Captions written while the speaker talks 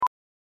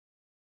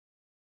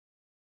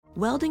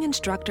Welding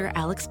instructor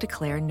Alex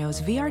DeClaire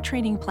knows VR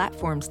training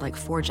platforms like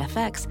Forge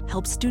FX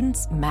help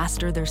students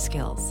master their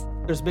skills.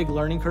 There's a big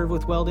learning curve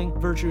with welding.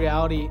 Virtual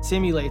reality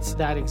simulates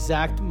that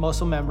exact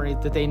muscle memory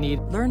that they need.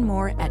 Learn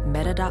more at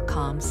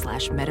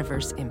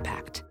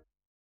meta.com/metaverseimpact.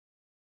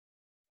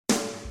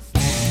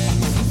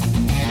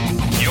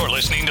 You're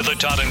listening to the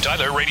Todd and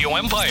Tyler Radio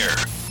Empire.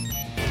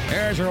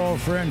 There's our old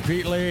friend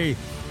Pete Lee.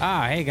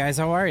 Hey guys,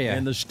 how are you?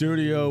 In the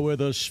studio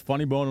with us,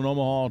 Funny Bone in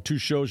Omaha. 2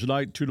 shows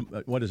tonight.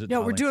 What is it? Yeah,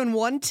 Holly? we're doing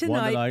one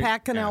tonight,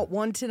 packing out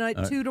one tonight,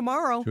 2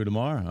 tomorrow. 2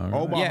 tomorrow.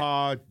 All right.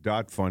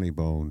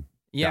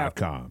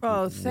 Omaha.funnybone.com.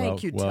 Oh,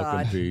 thank you, welcome,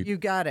 Todd. Pete. You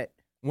got it.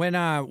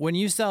 When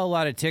you sell a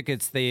lot of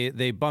tickets,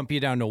 they bump you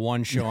down to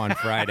one show on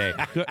Friday.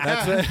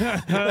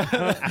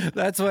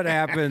 That's what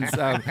happens.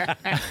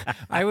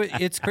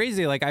 It's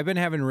crazy. Like, I've been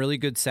having really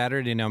good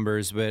Saturday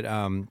numbers, but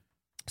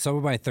some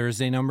of my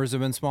Thursday numbers have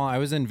been small. I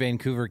was in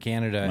Vancouver,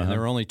 Canada, and there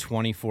were only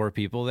 24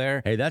 people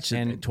there. Hey, that's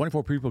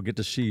 24 people get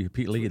to see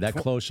Pete Lee that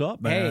close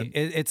up, man.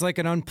 Hey, it's like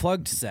an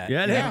unplugged set.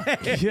 Yeah.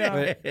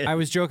 But I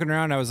was joking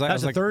around. I was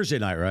That's like, a Thursday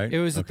night, right? It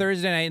was a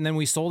Thursday night, and then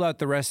we sold out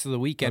the rest of the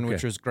weekend,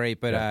 which was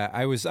great. But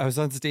I was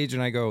on stage,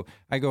 and I go,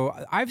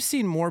 I've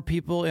seen more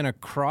people in a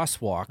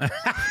crosswalk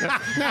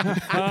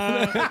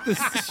at this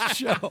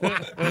show.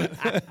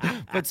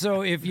 But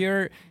so if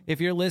you're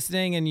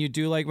listening and you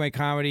do like my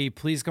comedy,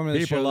 please come to the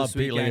show. People love this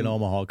Pete Lee in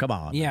Omaha. Come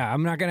on. Yeah,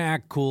 I'm not going to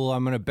act cool.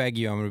 I'm going to beg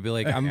you. I'm going to be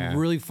like, I'm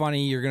really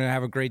funny. You're going to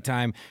have a great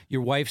time.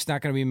 Your wife's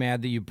not going to be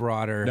mad that you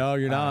brought her. No,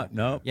 you're not.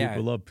 No, yeah.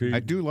 people love Pete. I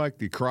do like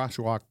the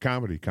crosswalk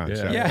comedy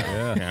concept.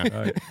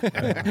 Yeah.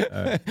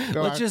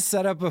 Let's just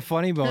set up a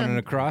Funny Bone in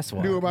a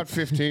crosswalk. Do about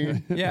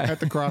 15 at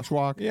the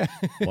crosswalk. Yeah.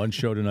 1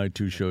 show tonight,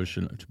 2 shows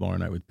tomorrow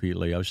night with Pete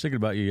Lee. I was thinking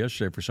about you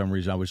yesterday for some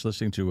reason. I was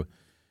listening to,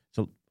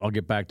 so I'll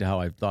get back to how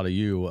I thought of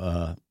you.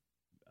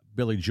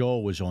 Billy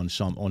Joel was on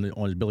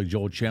his Billy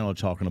Joel channel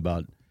talking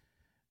about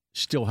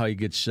still how he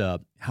gets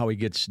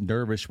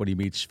nervous when he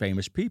meets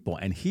famous people,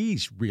 and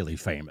he's really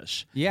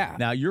famous. Yeah.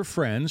 Now you're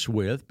friends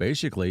with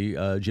basically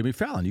Jimmy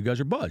Fallon. You guys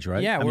are buds,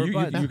 right? Yeah, we're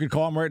buds. You could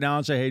call him right now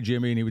and say, "Hey,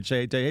 Jimmy," and he would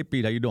say, "Hey,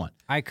 Pete, how you doing?"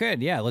 I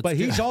could, yeah. But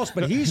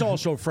he's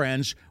also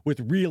friends with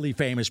really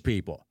famous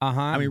people.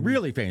 I mean,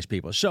 really famous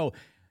people. So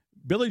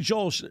Billy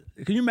Joel,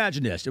 can you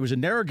imagine this? It was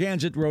in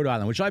Narragansett, Rhode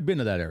Island, which I've been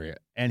to that area,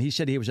 and he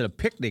said he was at a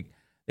picnic.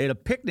 They had a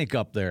picnic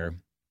up there.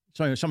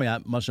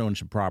 Somebody must own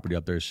some property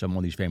up there. Some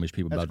of these famous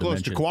people. That's about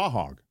close to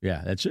Quahog.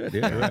 Yeah, that's it.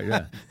 Yeah, right.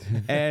 Yeah,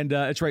 and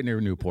it's right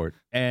near Newport.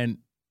 And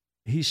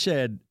he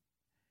said,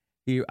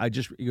 he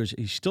goes,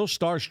 he's still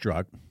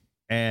starstruck,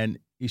 and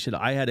he said,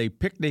 I had a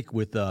picnic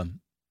with Paul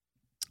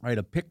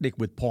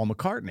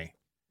McCartney.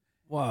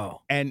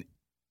 Whoa.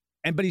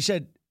 But he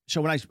said,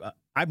 so when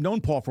I've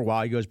known Paul for a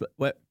while. He goes,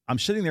 but I'm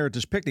sitting there at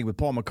this picnic with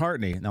Paul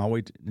McCartney. Now I'll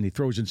wait, and he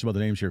throws in some other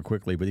names here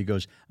quickly. But he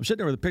goes, I'm sitting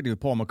there with a picnic with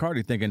Paul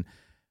McCartney, thinking,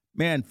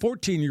 man,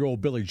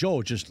 14-year-old Billy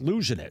Joel just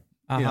losing it.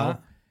 You know?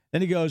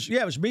 Then he goes,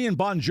 yeah, it was me and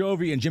Bon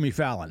Jovi and Jimmy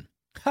Fallon.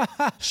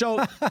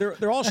 So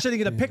they're all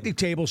sitting at a picnic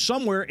table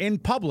somewhere in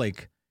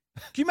public.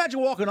 Can you imagine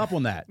walking up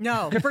on that?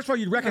 No. Okay, first of all,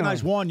 you'd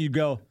recognize one. You'd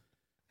go,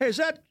 hey, is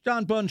that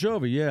John Bon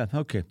Jovi? Yeah,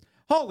 okay.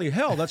 Holy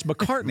hell, that's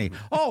McCartney.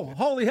 Oh,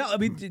 holy hell. I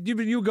mean,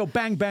 you go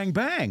bang, bang,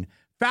 bang.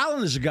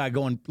 Fallon is a guy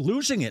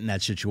losing it in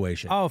that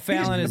situation. Oh,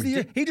 Fallon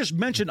he just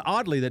mentioned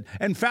oddly that,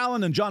 and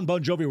Fallon and John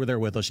Bon Jovi were there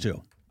with us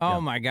too. Oh,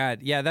 my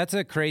God. Yeah, that's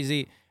a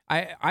crazy...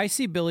 I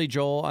see Billy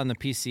Joel on the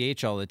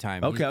PCH all the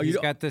time. Okay. He's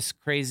got this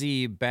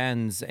crazy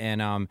Benz,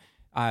 and...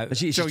 Is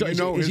he still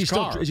driving? He's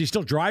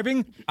still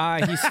driving.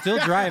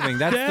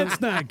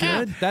 That's not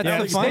good.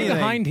 That's the funny thing.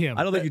 Behind him.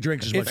 I don't think he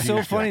drinks as much. It's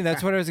so funny.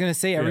 That's what I was going to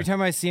say. Every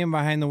time I see him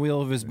behind the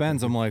wheel of his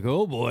Benz, I'm like,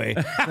 oh boy,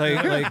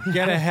 like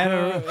get ahead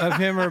of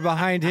him or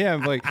behind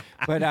him.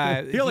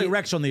 But he only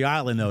wrecks on the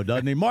island though,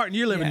 doesn't he? Martin,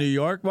 you live in New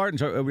York.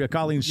 Martin's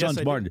Colleen's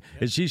son's Martin.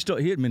 Is he still?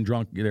 He hadn't been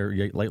drunk there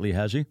lately,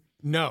 has he?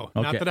 No,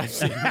 not that I've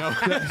seen. No.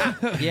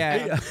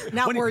 Yeah.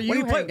 Not where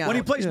you hang out. When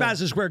he plays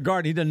Madison Square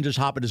Garden, he doesn't just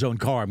hop in his own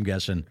car, I'm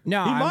guessing.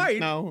 No, he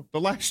might. No,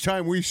 the last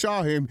time we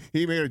saw him,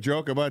 he made a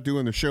joke about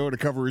doing the show to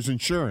cover his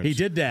insurance. He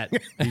did that.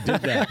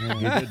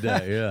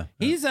 Yeah.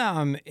 He's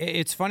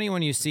it's funny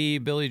when you see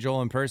Billy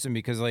Joel in person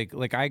because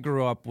like I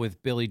grew up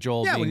with Billy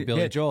Joel being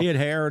Billy Joel. He had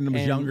hair and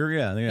was younger,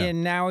 yeah.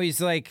 And now he's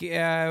like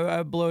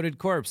a bloated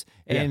corpse.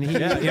 And he he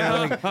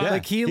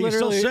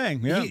literally still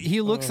sing. Yeah.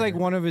 He looks like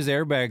one of his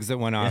airbags that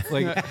went off.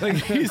 Like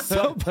he's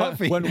so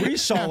puffy. When we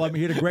saw him,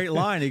 he had a great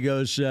line. He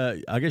goes,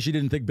 I guess you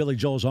didn't think Billy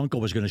Joel's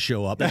uncle was going to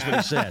show up. That's what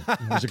he said.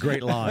 It was a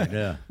great line.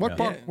 Yeah. What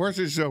part? Where's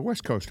his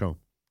West Coast home?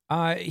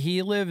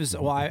 He lives.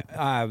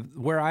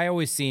 Where I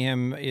always see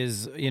him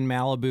is in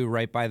Malibu,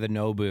 right by the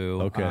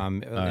Nobu. Okay.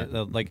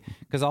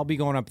 Because I'll be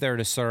going up there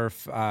to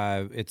surf.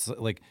 It's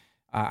like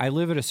I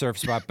live at a surf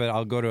spot, but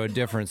I'll go to a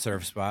different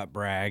surf spot.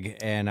 Brag,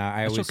 and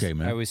I always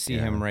see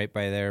him right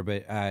by there.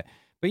 But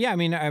yeah, I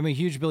mean, I'm a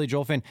huge Billy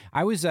Joel fan.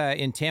 I was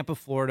in Tampa,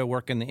 Florida,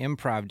 working the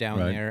Improv down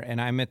there,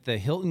 and I'm at the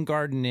Hilton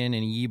Garden Inn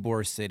in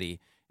Ybor City.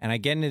 And I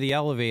get into the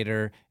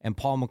elevator, and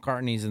Paul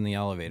McCartney's in the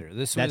elevator.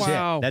 That's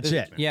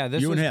it. Yeah,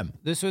 and him.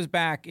 This was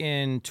back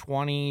in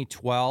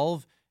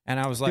 2012, and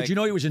I was like, did you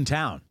know he was in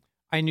town?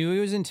 I knew he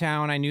was in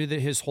town. I knew that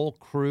his whole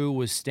crew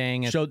was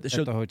staying at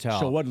the hotel.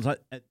 So what?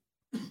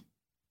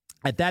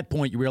 At that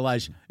point, you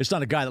realize it's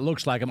not a guy that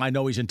looks like him. I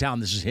know he's in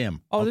town. This is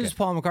him. Oh, This is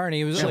Paul McCartney.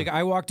 It was like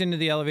I walked into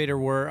the elevator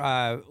where,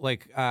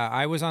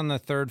 I was on the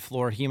 3rd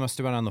floor. He must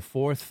have been on the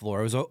 4th floor.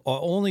 It was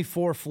only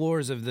 4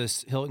 floors of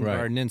this Hilton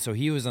Garden Inn, so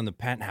he was on the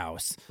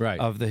penthouse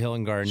of the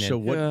Hilton Garden Inn. So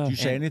what? Did you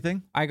say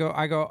anything? I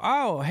go.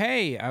 Oh,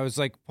 hey! I was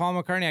like Paul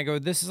McCartney. I go.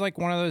 This is like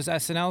one of those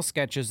SNL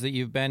sketches that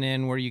you've been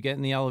in, where you get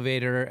in the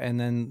elevator and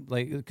then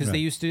because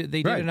they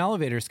did an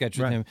elevator sketch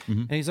with him,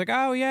 and he's like,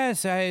 oh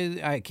yes,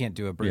 I can't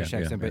do a British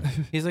accent, but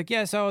he's like.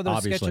 Yes, those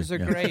Obviously, sketches are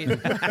great.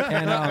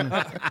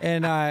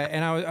 and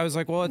I was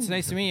like, well, it's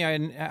nice to meet you.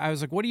 And I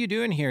was like, what are you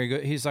doing here?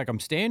 He's like,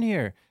 I'm staying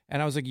here.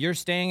 And I was like, you're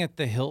staying at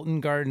the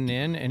Hilton Garden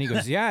Inn? And he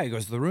goes, yeah. He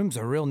goes, the rooms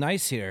are real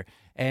nice here.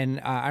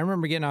 And I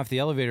remember getting off the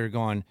elevator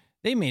going,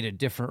 they made a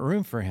different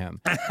room for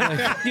him. I'm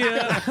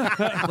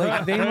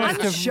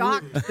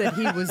shocked that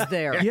he was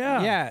there.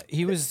 Yeah,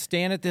 he was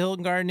staying at the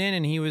Hilton Garden Inn,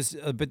 and he was.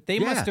 But they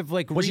must have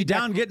Was he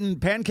down getting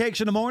pancakes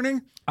in the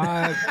morning?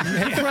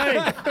 That's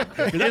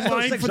right. In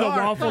line for the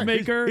waffle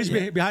maker. He's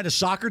behind a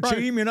soccer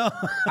team, you know.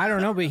 I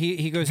don't know, but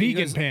he goes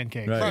vegan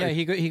pancakes. Right.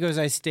 Yeah, he goes.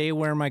 I stay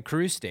where my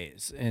crew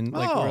stays, and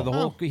where the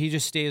whole he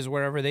just stays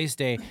wherever they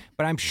stay.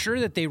 But I'm sure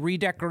that they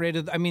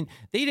redecorated. I mean,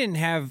 they didn't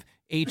have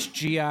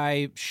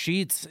HGI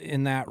sheets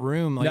in that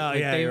room.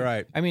 You're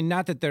right. I mean,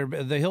 not that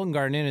the Hilton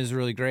Garden Inn is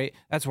really great.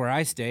 That's where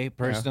I stay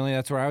personally. Yeah.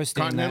 That's where I was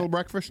staying. Continental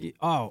breakfast.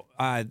 Oh,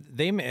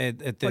 they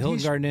at the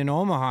Hilton Garden Inn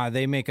Omaha,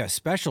 they make a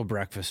special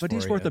breakfast. But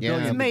he's worth $1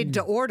 billion. It's made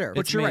to order.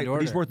 But you're right.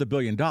 But he's worth $1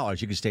 billion.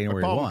 You can stay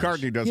anywhere he wants. Paul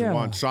McCartney doesn't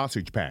want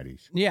sausage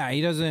patties. Yeah,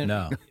 he doesn't.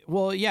 No.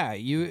 Well, yeah,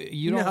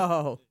 you don't.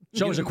 No.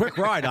 So it was a quick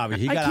ride,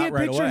 obviously. He got I out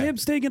right away. can't picture him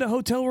staying in a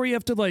hotel where you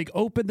have to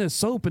open the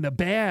soap in a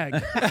bag.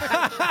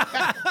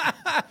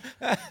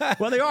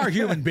 Well, they are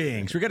human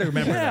beings. We got to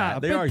remember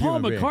that. They are Paul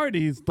human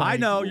McCartney's beings. I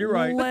know, you're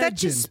right. But that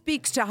just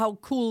speaks to how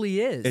cool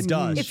he is. It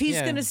does. If he's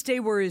going to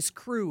stay where his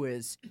crew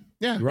is,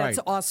 that's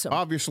awesome.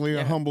 Obviously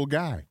a humble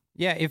guy.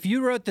 Yeah, if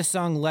you wrote the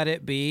song "Let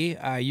It Be,"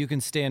 you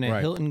can stay in a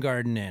Hilton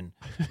Garden Inn.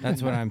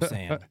 That's what I'm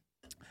saying.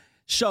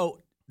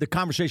 So the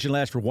conversation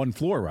lasts for 1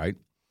 floor, right?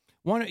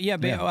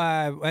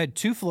 I had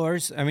 2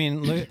 floors. I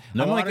mean,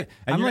 I'm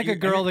like a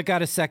girl that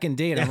got a second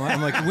date.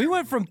 I'm like, we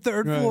went from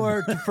 3rd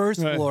floor to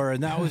 1st floor,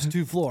 and that was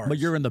 2 floors. But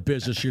you're in the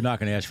business. You're not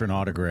going to ask for an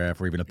autograph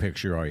or even a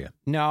picture, are you?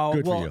 No.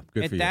 Good for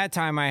you. At that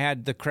time, I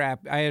had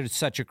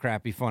such a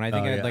crappy phone. I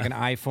think I had like an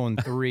iPhone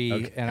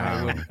 3, and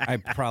I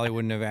probably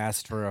wouldn't have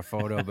asked for a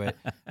photo, but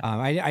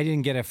I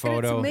didn't get a photo.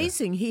 And it's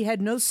amazing. He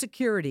had no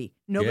security.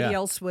 Nobody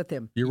else with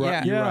him. You're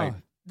right. You're right.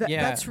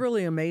 That's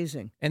really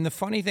amazing. And the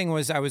funny thing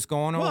was, I was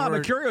going over. Well,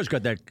 Mercurio's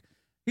got that.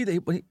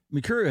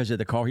 Mercurio has at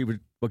the call.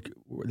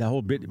 That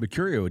whole bit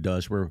Mercurio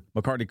does where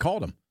McCartney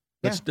called him.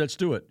 Let's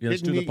do it.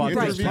 Let's do the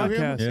podcast.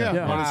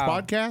 On his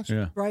podcast.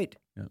 Yeah. Right.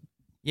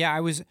 Yeah,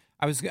 I was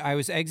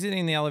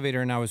exiting the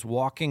elevator and I was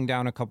walking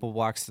down a couple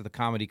blocks to the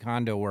Comedy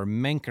Condo where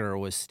Menker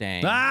was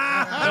staying.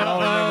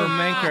 Remember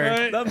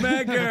Menker? The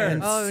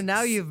Menker.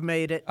 Now you've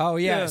made it. Oh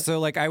yeah.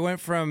 So I went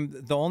from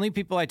the only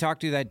people I talked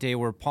to that day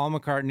were Paul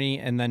McCartney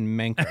and then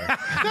Menker,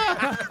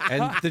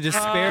 and the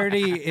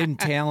disparity in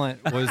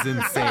talent was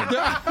insane.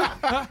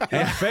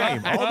 And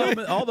fame.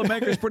 All the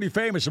Menkers pretty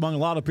famous among a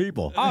lot of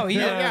people. Oh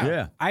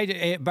yeah.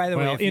 By the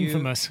way,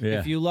 infamous.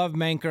 If you love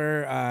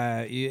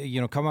Menker,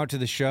 you come out to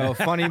the show.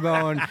 Funny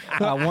Bone.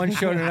 1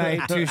 show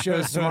tonight, 2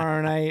 shows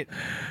tomorrow night.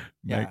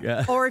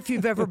 Yeah. Or if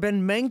you've ever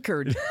been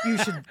menkered, you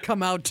should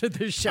come out to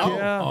the show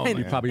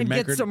and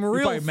get some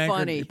real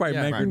funny. You probably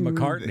menkered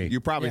McCartney.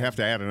 You probably have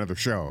to add another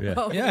show. If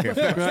that's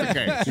the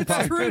case.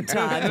 It's true,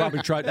 Todd.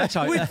 Probably tried. That's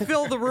how we'd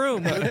fill the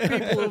room with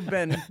people who've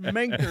been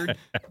menkered.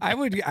 I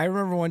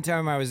remember one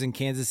time I was in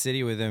Kansas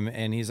City with him,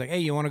 and he's like, "Hey,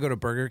 you want to go to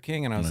Burger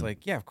King?" And I was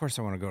like, "Yeah, of course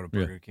I want to go to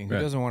Burger King. Who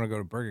doesn't want to go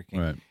to Burger King?"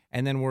 Right.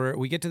 And then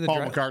we get to the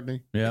Paul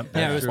McCartney. Yeah,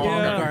 it was Paul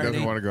McCartney.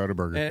 Doesn't want to go to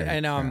Burger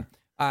King.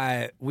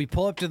 And we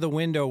pull up to the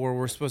window where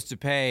we're supposed to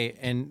pay,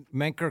 and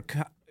Menker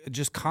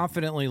just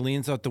confidently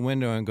leans out the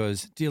window and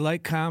goes, "Do you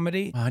like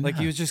comedy?" Like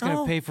he was just going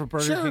to pay for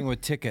Burger King with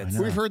tickets.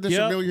 We've heard this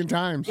a million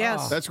times.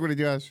 Yes. That's what he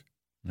does.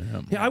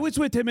 Yeah, I was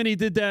with him and he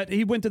did that.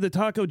 He went to the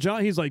Taco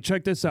John. He's like,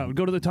 check this out.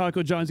 Go to the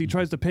Taco John's. He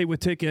tries to pay with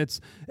tickets,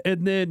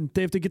 and then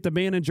they have to get the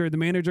manager. The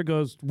manager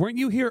goes, "Weren't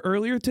you here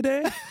earlier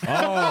today?" Oh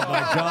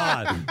my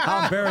God!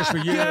 How embarrassed for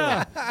you!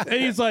 Yeah,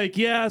 and he's like,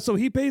 "Yeah." So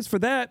he pays for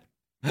that.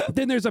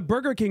 Then there's a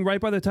Burger King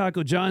right by the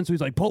Taco John. So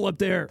he's like, "Pull up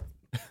there."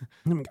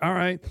 I'm like, "All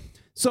right."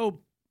 So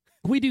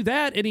we do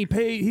that, and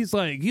he's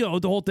like, the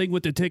whole thing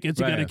with the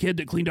tickets. You got a kid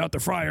that cleaned out the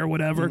fryer or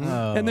whatever.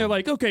 Oh. And they're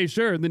like, "Okay,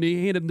 sure." And then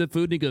he handed him the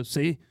food, and he goes,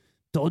 "See?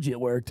 Told you it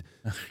worked."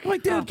 I'm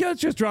like, dude,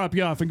 let's just drop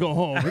you off and go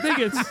home. I think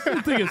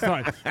it's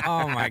fine.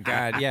 Oh my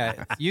God,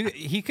 yeah.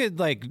 He could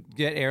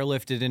get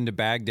airlifted into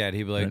Baghdad.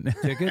 He'd be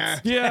like,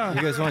 "Tickets? Yeah.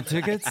 You guys want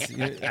tickets?"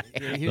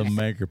 The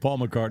Menker, Paul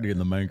McCartney and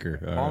the Menker.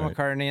 Paul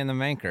McCartney and the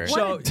Menker.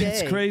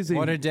 It's crazy.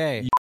 What a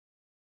day.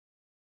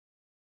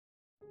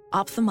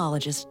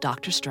 Ophthalmologist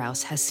Dr.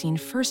 Strauss has seen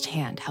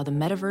firsthand how the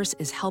metaverse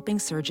is helping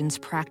surgeons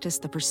practice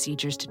the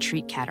procedures to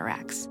treat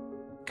cataracts.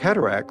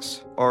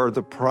 Cataracts are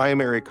the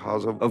primary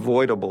cause of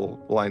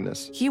avoidable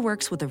blindness. He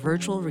works with a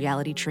virtual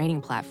reality training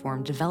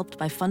platform developed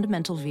by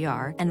Fundamental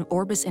VR and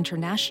Orbis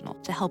International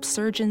to help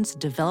surgeons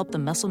develop the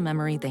muscle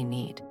memory they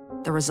need.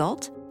 The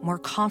result? More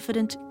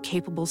confident,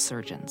 capable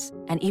surgeons.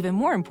 And even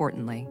more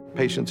importantly,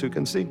 patients who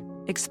can see.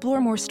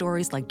 Explore more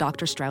stories like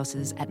Dr.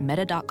 Strauss's at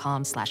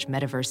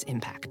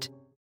meta.com/metaverseimpact.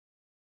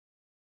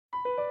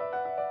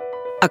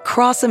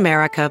 Across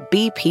America,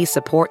 BP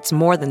supports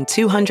more than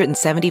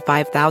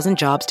 275,000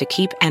 jobs to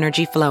keep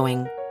energy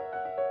flowing.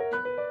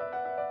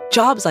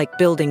 Jobs like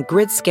building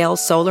grid-scale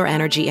solar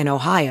energy in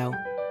Ohio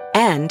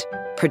and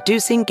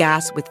producing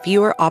gas with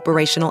fewer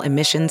operational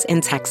emissions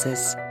in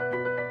Texas.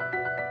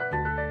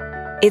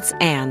 It's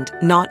and,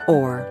 not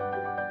or.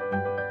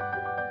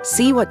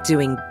 See what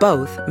doing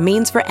both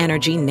means for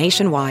energy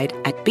nationwide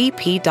at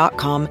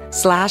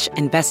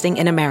bp.com/investing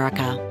in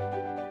America.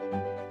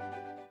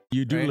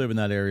 You do live in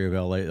that area of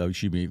L.A. Oh,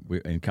 should be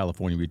in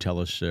California. You tell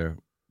us.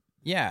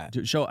 Yeah.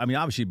 So, I mean,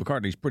 obviously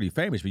McCartney's pretty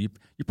famous, but you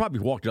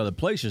probably walked to other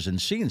places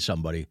and seen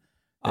somebody.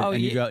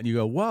 And you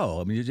go, whoa.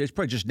 I mean, it's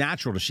probably just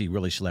natural to see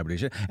really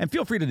celebrities. And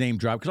feel free to name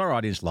drop because our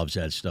audience loves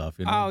that stuff.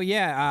 You know? Oh,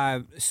 yeah.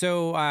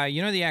 So,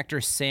 you know the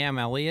actor Sam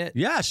Elliott?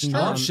 Yes,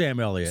 love Sam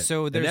Elliott.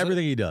 So and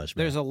everything he does.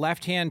 There's a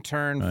left-hand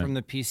turn from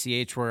the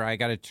PCH where I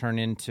got to turn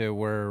into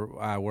where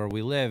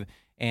we live.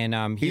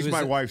 And he's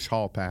my wife's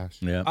hall pass.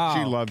 Yeah,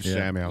 she loves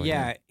Sam Elliott.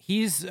 Yeah,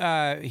 he's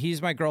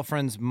my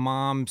girlfriend's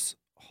mom's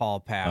hall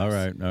pass. All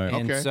right.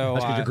 And okay. So,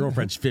 that's because your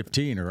girlfriend's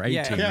 15 or 18,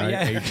 right?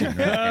 Yeah. 18, right?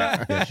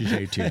 Yeah, she's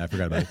 18. I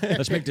forgot about it.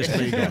 Let's make this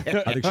legal.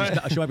 I think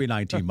she might be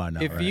 19 by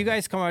now. If you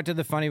guys come out to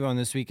the Funny Bone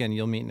this weekend,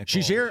 you'll meet Nicole.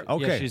 She's here?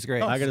 Okay. Yeah, she's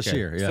great. I got to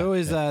see her. Yeah. So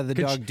is the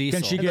dog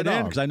Diesel. Can she get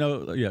in? Because I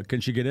know, can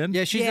she get in?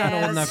 Yeah, she's not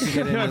old enough to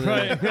get into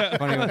the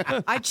Funny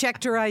Bone. I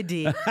checked her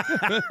ID.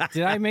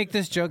 Did I make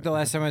this joke the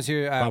last time I was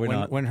here? Probably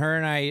not. When her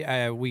and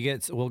I,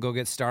 we'll go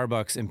get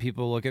Starbucks, and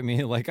people look at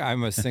me like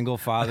I'm a single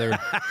father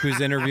who's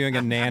interviewing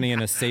a nanny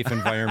in a safe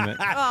environment. I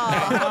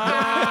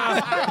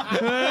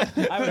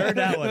haven't heard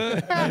that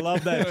one. I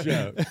love that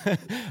joke.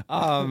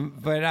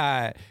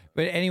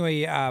 But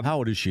anyway, how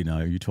old is she now?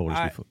 You told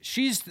us before.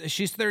 She's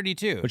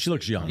 32, but she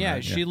looks young. Yeah,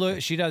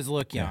 right? she does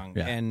look young.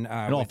 Yeah. And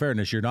in all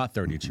fairness, you're not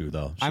 32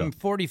 though. So. I'm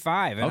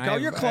 45. And okay,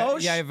 you're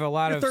close. I have a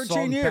lot of 13 salt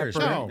and years.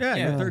 pepper. Oh, yeah,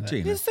 you're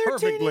 13. It's 13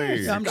 perfectly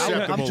years.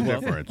 acceptable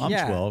difference.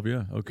 I'm 12.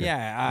 Yeah. Okay.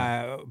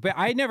 Yeah, but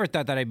I never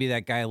thought that I'd be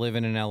that guy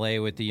living in L.A.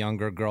 with the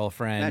younger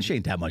girlfriend. She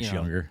ain't that much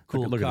younger.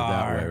 Cool look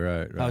car, at it that way,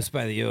 right? House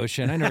by the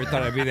ocean. I never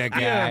thought I'd be that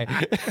guy.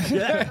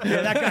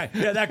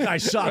 that guy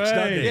sucks,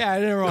 doesn't he? Yeah, I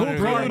never wanted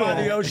cool to car be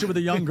by the ocean with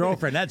a young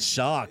girlfriend. That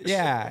sucks.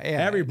 Yeah.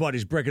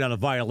 Everybody's breaking out a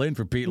violin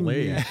for Pete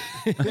Lee.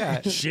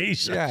 Yeah.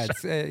 Jesus. Yeah.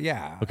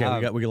 It's,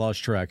 Okay, we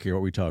lost track here. What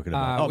are we talking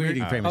about?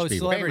 Meeting famous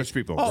people. Famous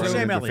people. Oh,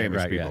 Sam the Elliott. Famous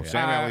Right, people. yeah.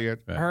 Sam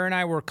Elliott. Her and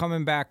I were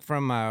coming back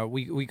from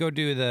we go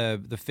do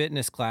the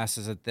fitness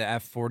classes at the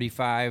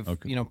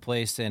F45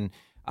 place, and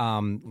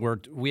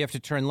we have to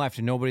turn left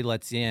and nobody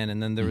lets you in,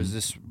 and then there was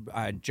this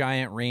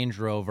giant Range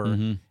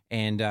Rover,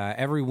 and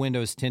every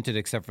window's tinted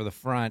except for the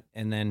front,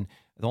 and then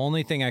the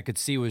only thing I could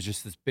see was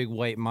just this big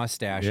white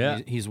mustache. Yeah.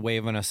 And he's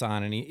waving us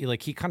on, and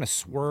he kind of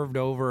swerved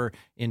over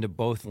into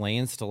both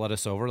lanes to let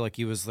us over, like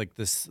he was like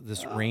this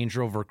Range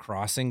Rover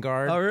crossing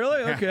guard. Oh,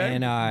 really? Okay.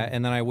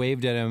 And then I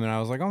waved at him, and I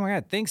was like, "Oh my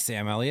God, thanks,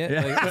 Sam Elliott."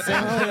 Like,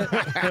 Sam Elliott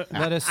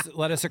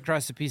let us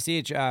across the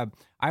PCH. I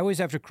always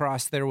have to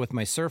cross there with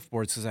my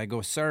surfboards because I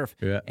go surf.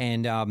 Yeah.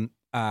 And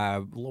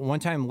one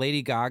time,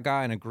 Lady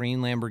Gaga in a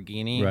green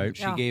Lamborghini, right.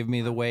 She gave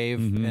me the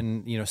wave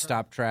and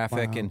stopped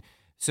traffic. Wow. And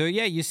so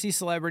you see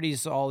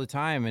celebrities all the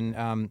time.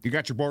 And you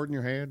got your board in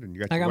your hand and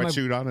you got your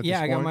wetsuit on at this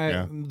point? I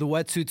got the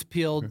wetsuit's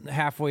peeled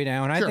halfay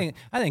down. Sure.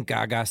 I think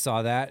Gaga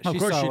saw that. Of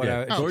course she did.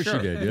 Of course she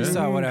did. She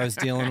saw what I was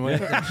dealing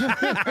with.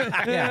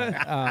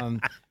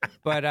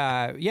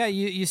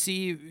 You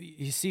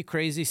see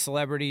crazy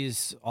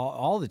celebrities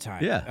all the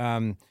time. Yeah.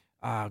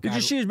 Did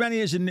you see as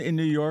many as in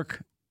New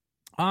York?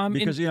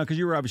 Because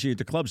you were obviously at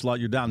the clubs a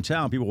lot. You're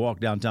downtown. People walk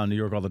downtown New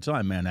York all the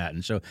time,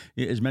 Manhattan. So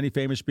as many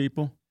famous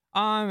people?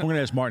 I'm going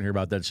to ask Martin here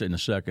about that in a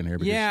second here.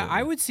 Because,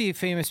 I would see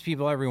famous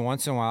people every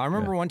once in a while. I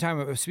remember one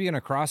time, speaking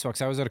of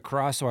crosswalks, I was at a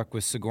crosswalk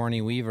with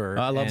Sigourney Weaver.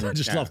 I love that. I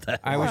just love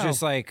that. I was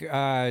just like,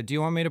 do you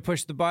want me to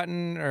push the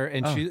button?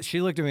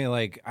 She looked at me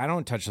like, I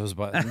don't touch those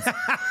buttons.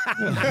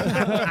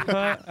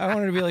 I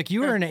wanted to be like,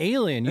 you were an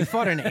alien. You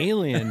fought an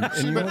alien,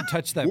 and you won't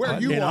touch that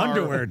button. You in are,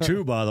 underwear,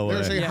 too, by the way.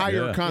 There's a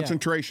higher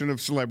concentration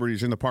of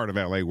celebrities in the part of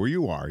L.A. where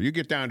you are. You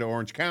get down to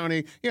Orange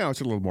County, it's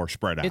a little more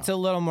spread out. It's a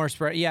little more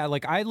spread. Yeah,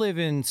 like I live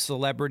in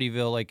Celebrityville.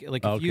 Like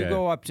if you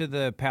go up to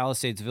the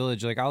Palisades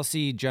Village, like I'll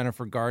see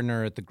Jennifer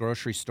Gardner at the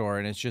grocery store,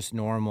 and it's just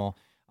normal.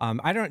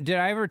 Did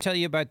I ever tell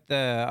you about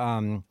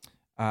the?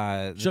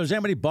 So does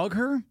anybody bug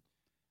her?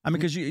 I mean,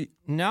 because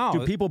no,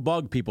 do people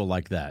bug people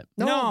like that?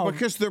 No,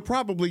 because they're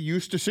probably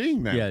used to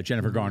seeing that. Yeah,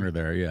 Jennifer Garner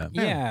there. Yeah.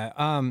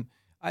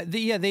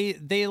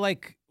 They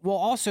like. Well,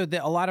 also,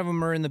 a lot of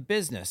them are in the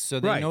business, so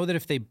they know that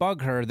if they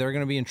bug her, they're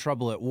going to be in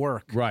trouble at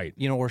work. Right.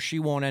 Or she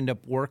won't end up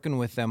working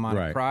with them on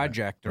a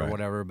project or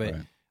whatever. But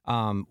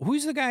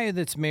Who's the guy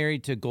that's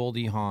married to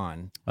Goldie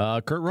Hawn?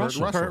 Kurt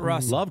Russell. Kurt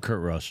Russell. Love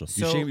Kurt Russell.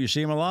 You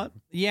see him a lot?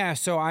 Yeah.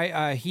 So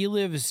he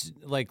lives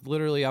like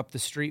literally up the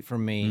street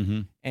from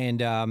me,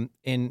 and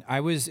I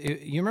was.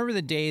 You remember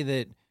the day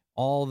that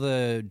all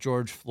the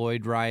George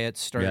Floyd riots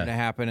started to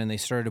happen, and they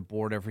started to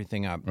board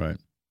everything up. Right.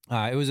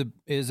 It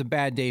was a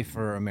bad day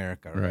for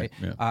America, right?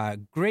 Yeah.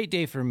 Great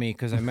day for me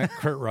because I met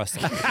Kurt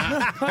Russell.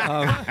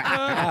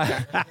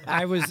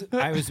 I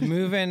was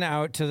moving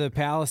out to the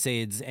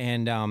Palisades,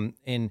 and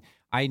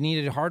I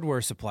needed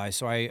hardware supplies,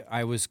 so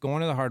I was going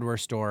to the hardware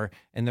store,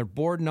 and they're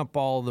boarding up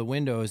all the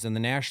windows, and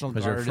the National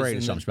Guard because they're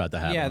afraid something's about to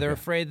happen. Yeah, they're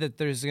afraid that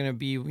there's going to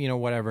be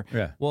whatever.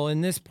 Yeah. Well,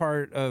 in this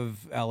part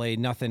of LA,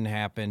 nothing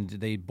happened.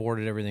 They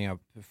boarded everything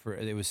up.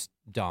 It was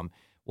dumb.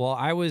 Well,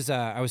 I was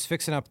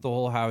fixing up the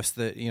whole house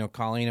that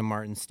Colleen and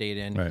Martin stayed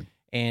in, right.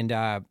 and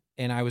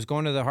I was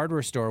going to the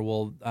hardware store.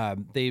 Well,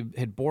 they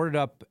had boarded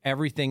up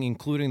everything,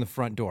 including the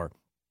front door.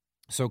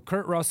 So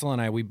Kurt Russell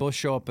and we both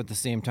show up at the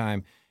same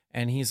time,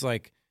 and he's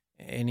like,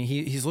 and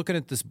he's looking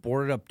at this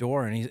boarded up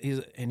door, and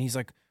he's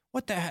like,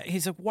 what the heck?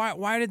 He's like,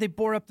 why did they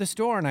board up this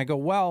door? And I go,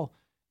 well,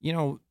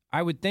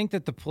 I would think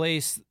that the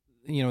place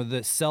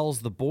that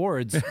sells the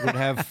boards would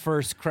have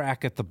first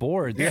crack at the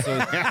boards. So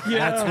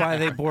that's why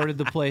they boarded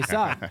the place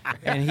up.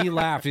 And he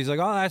laughed. He's like,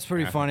 oh, that's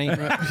pretty funny.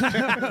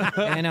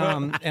 And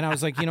I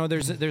was like,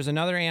 there's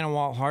another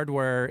Anawalt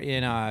Hardware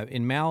in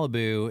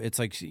Malibu. It's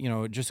like,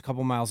 just a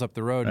couple miles up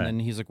the road. Right. And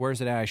then he's like, where's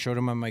it at? I showed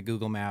him on my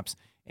Google Maps.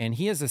 And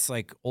he has this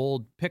like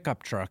old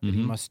pickup truck that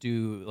he must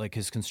do like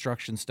his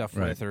construction stuff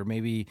with, or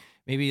maybe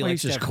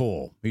he's just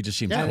cool. He just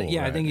seems cool.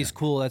 Yeah, I think he's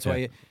cool. That's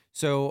why.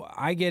 So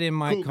I get in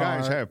my car. Cool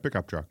guys have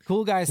pickup trucks.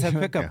 Cool guys have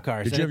pickup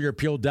cars. Did you have your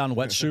peeled down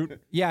wetsuit?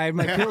 Yeah, I had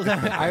my peeled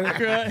down.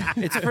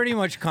 It's pretty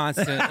much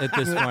constant at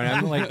this point.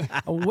 I'm like,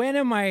 when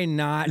am I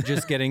not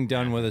just getting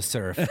done with a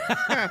surf?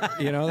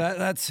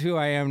 That's who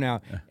I am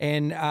now.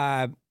 And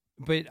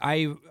but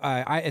I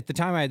at the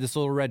time I had this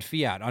little red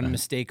Fiat,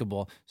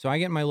 unmistakable. So I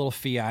get in my little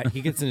Fiat.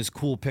 He gets in his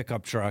cool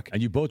pickup truck, and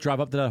you both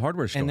drive up to that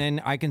hardware store. And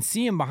then I can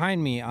see him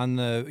behind me on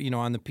the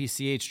on the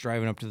PCH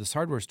driving up to this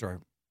hardware store.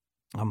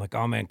 I'm like,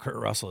 oh man, Kurt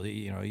Russell,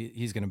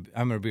 I'm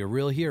gonna be a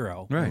real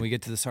hero when we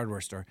get to this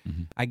hardware store.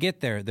 I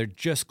get there, they're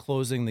just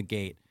closing the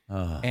gate,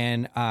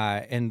 and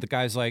the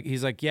guy's like,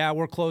 he's like, yeah,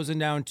 we're closing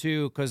down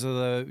too because of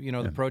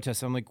the the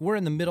protests. I'm like, we're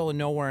in the middle of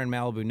nowhere in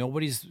Malibu.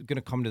 Nobody's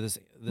gonna come to this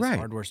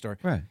hardware store.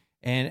 Right.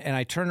 And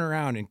I turn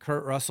around and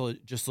Kurt Russell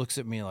just looks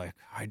at me like,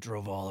 I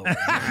drove all the way.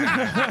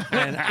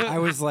 And I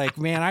was like,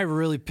 man, I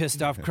really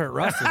pissed off Kurt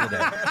Russell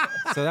today.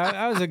 So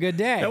that was a good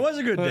day. That was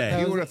a good day.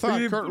 You would have thought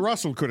Kurt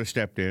Russell could have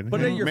stepped in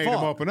and made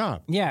him open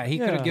up. Yeah, he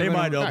could have given him. They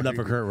might have opened up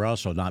for Kurt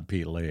Russell, not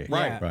Pete Lee.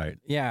 Right.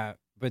 Yeah,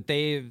 but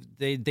they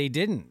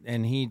didn't.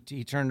 And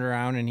he turned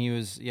around and he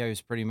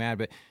was pretty mad.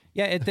 But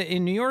yeah,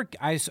 in New York,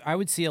 I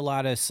would see a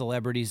lot of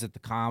celebrities at the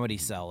Comedy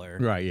Cellar.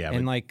 Right, yeah.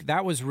 And like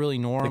that was really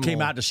normal. They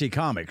came out to see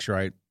comics,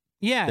 right?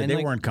 Yeah, and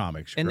they weren't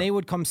comics, and they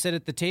would come sit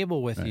at the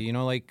table with you.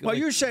 Well,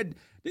 you said,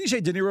 didn't you say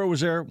De Niro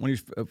was there when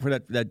for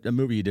that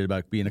movie you did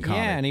about being a comic?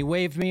 Yeah, and he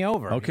waved me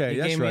over. Okay,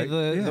 he gave me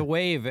the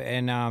wave,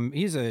 and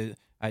he's a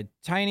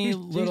tiny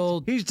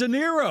little. He's De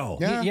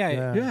Niro.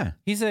 Yeah.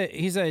 He's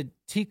a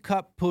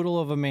teacup poodle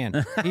of a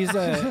man. He's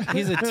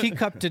a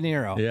teacup De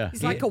Niro. Yeah,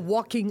 he's like a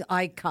walking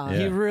icon.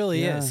 He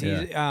really is.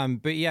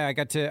 But yeah, I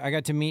got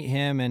to meet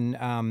him, and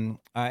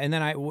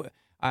then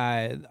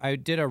I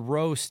did a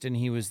roast and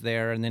he was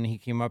there, and then he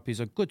came up. He's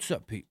like, "Good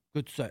set, Pete.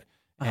 Good set."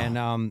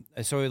 And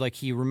so like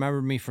he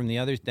remembered me from the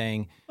other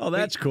thing. Oh,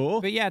 that's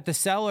cool. But yeah, at the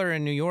Cellar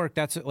in New York,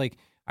 that's like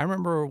I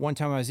remember one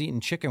time I was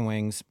eating chicken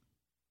wings,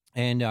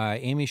 and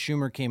Amy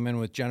Schumer came in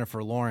with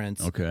Jennifer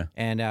Lawrence. Okay.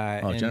 And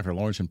Jennifer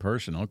Lawrence in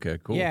person. Okay,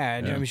 cool.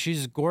 Yeah, I mean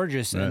she's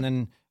gorgeous. Right. And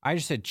then I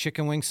just had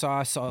chicken wing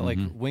sauce, like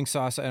wing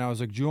sauce, and I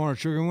was like, "Do you want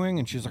a chicken wing?"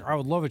 And she was like, "I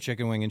would love a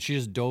chicken wing." And she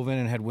just dove in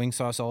and had wing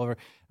sauce all over.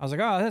 I was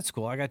like, "Oh, that's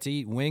cool. I got to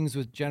eat wings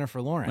with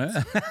Jennifer Lawrence."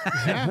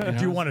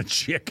 Do you want a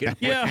chicken?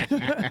 Yeah,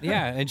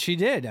 yeah, and she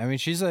did. I mean,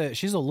 she's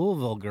a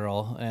Louisville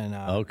girl, and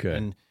okay.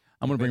 And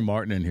I'm going to bring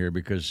Martin in here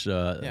because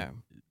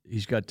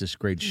he's got this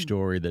great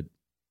story that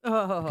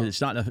because it's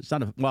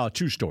not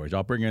two stories.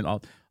 I'll bring in. I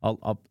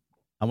want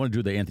to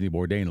do the Anthony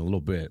Bourdain in a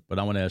little bit, but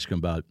I want to ask him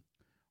about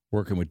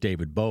working with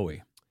David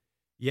Bowie.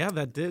 Yeah,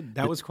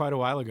 that was quite a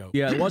while ago.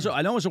 Yeah, it was.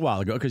 I know it was a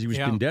while ago because he was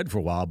been dead for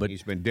a while. But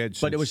he's been dead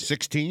since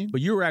 16. But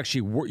you were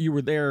actually you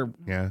were there.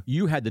 Yeah,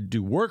 you had to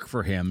do work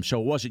for him, so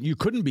it wasn't. You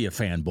couldn't be a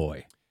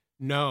fanboy.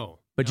 No.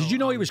 But did you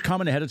know he was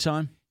coming ahead of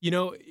time?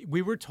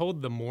 We were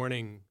told the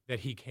morning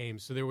that he came,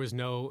 so there was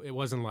it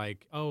wasn't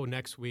like, oh,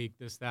 next week,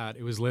 this, that.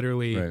 It was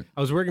literally,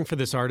 I was working for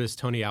this artist,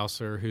 Tony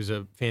Alser, who's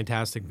a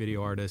fantastic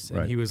video artist,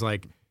 and he was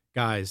like,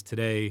 guys,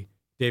 today,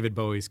 David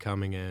Bowie's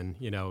coming in,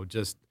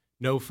 just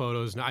no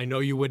photos. I know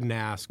you wouldn't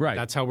ask. Right.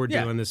 That's how we're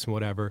doing this and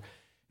whatever.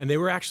 And they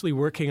were actually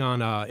working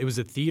on, it was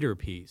a theater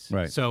piece.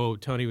 Right. So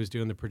Tony was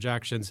doing the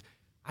projections.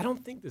 I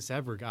don't think this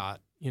ever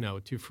got,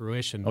 to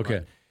fruition.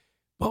 Okay.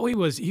 Oh, he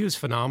was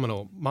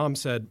phenomenal. Mom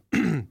said,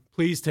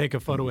 please take a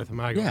photo with him.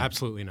 I go,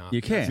 absolutely not.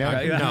 You can't. No.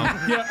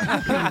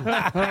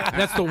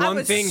 That's the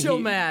one thing. So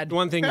mad.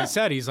 One thing he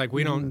said. He's like,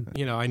 we don't.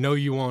 I know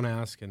you won't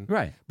ask. And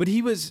right. But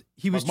he was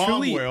Mom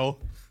truly. will.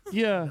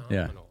 Yeah.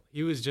 Phenomenal.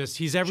 He was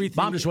he's everything.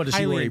 Mom just wanted to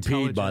see where he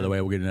peed, by the way.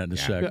 We'll get into that in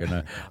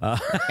a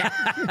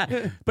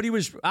second. But he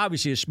was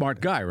obviously a smart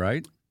guy,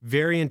 right?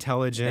 Very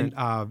intelligent.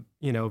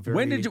 Very.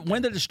 When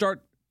did it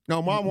start? No,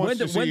 Mom wants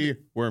to see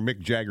where Mick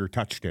Jagger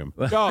touched him.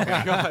 Oh, my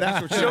God.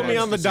 That's what show me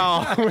on the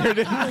doll. Where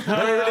did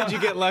you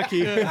get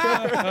lucky?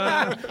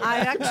 I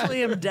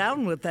actually am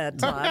down with that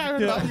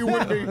time. You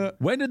would be.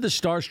 When did the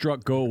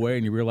starstruck go away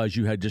and you realize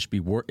you had just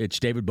it's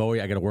David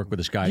Bowie, I got to work with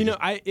this guy?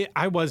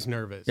 I was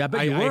nervous. Yeah,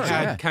 but you were. I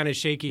had kind of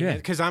shaky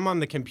because I'm on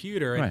the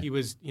computer and right. he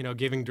was,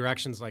 giving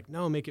directions like,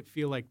 no, make it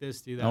feel like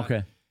this, do that.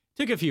 Okay.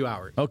 Took a few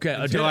hours. Okay.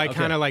 Until I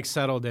kind of like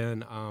settled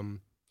in.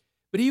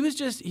 But he was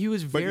very.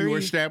 But you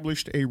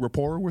established a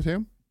rapport with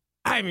him?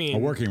 I mean, a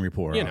working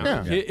rapport.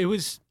 It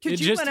was.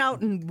 You went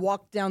out and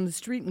walked down the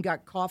street and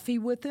got coffee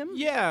with him?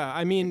 Yeah,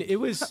 I mean, it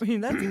was. I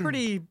mean, that's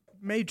pretty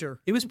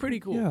major. It was pretty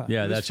cool.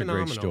 Yeah, that's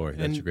phenomenal. a great story.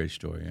 That's a great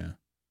story. Yeah.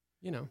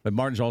 But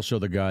Martin's also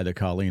the guy that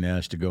Colleen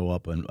asked to go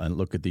up and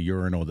look at the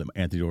urinal that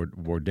Anthony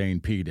Bourdain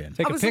peed in.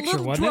 Take a picture, I was a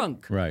little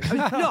drunk. Right.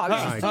 I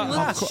was just a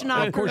little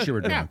schnapper. Of course you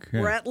were drunk.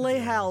 Yeah. Brett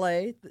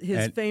Halle,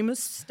 his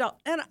famous stuff.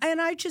 And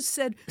I just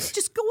said,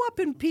 just go up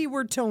and pee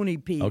where Tony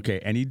peed.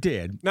 Okay, and he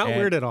did. Not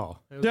weird at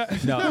all. No,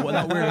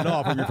 not weird at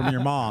all from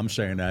your mom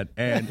saying that.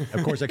 And,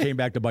 of course, I came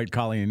back to bite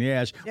Colleen in the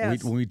ass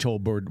when we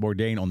told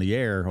Bourdain on the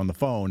air, on the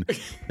phone,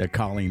 that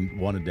Colleen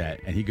wanted that.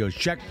 And he goes,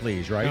 check,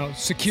 please, right? No,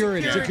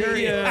 security.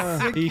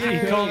 Yeah.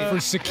 He called for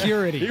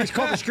security. He was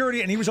called for security,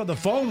 and he was on the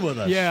phone with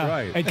us. Yeah,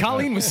 right. And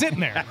Colleen was sitting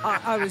there.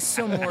 I was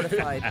so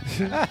mortified.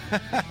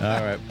 All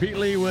right, Pete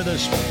Lee with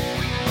us.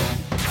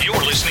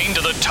 You're listening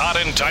to the Todd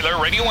and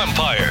Tyler Radio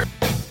Empire.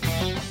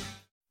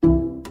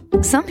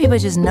 Some people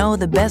just know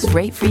the best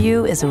rate for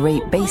you is a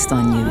rate based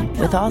on you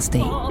with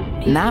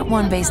Allstate. Not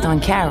one based on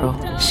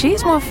Carol.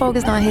 She's more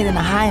focused on hitting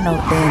a high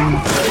note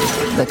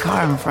than the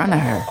car in front of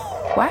her.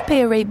 Why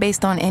pay a rate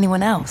based on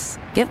anyone else?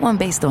 Get one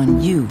based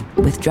on you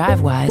with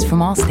DriveWise from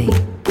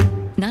Allstate.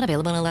 Not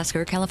available in Alaska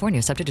or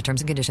California, subject to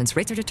terms and conditions.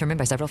 Rates are determined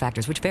by several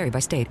factors, which vary by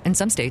state. In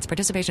some states,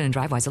 participation in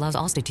DriveWise allows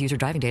Allstate to use your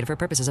driving data for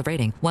purposes of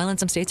rating. While in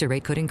some states, your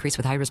rate could increase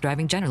with high-risk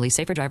driving. Generally,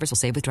 safer drivers will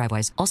save with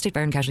DriveWise. Allstate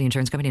Fire and Casualty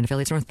Insurance Company and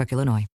affiliates, Northbrook, Illinois.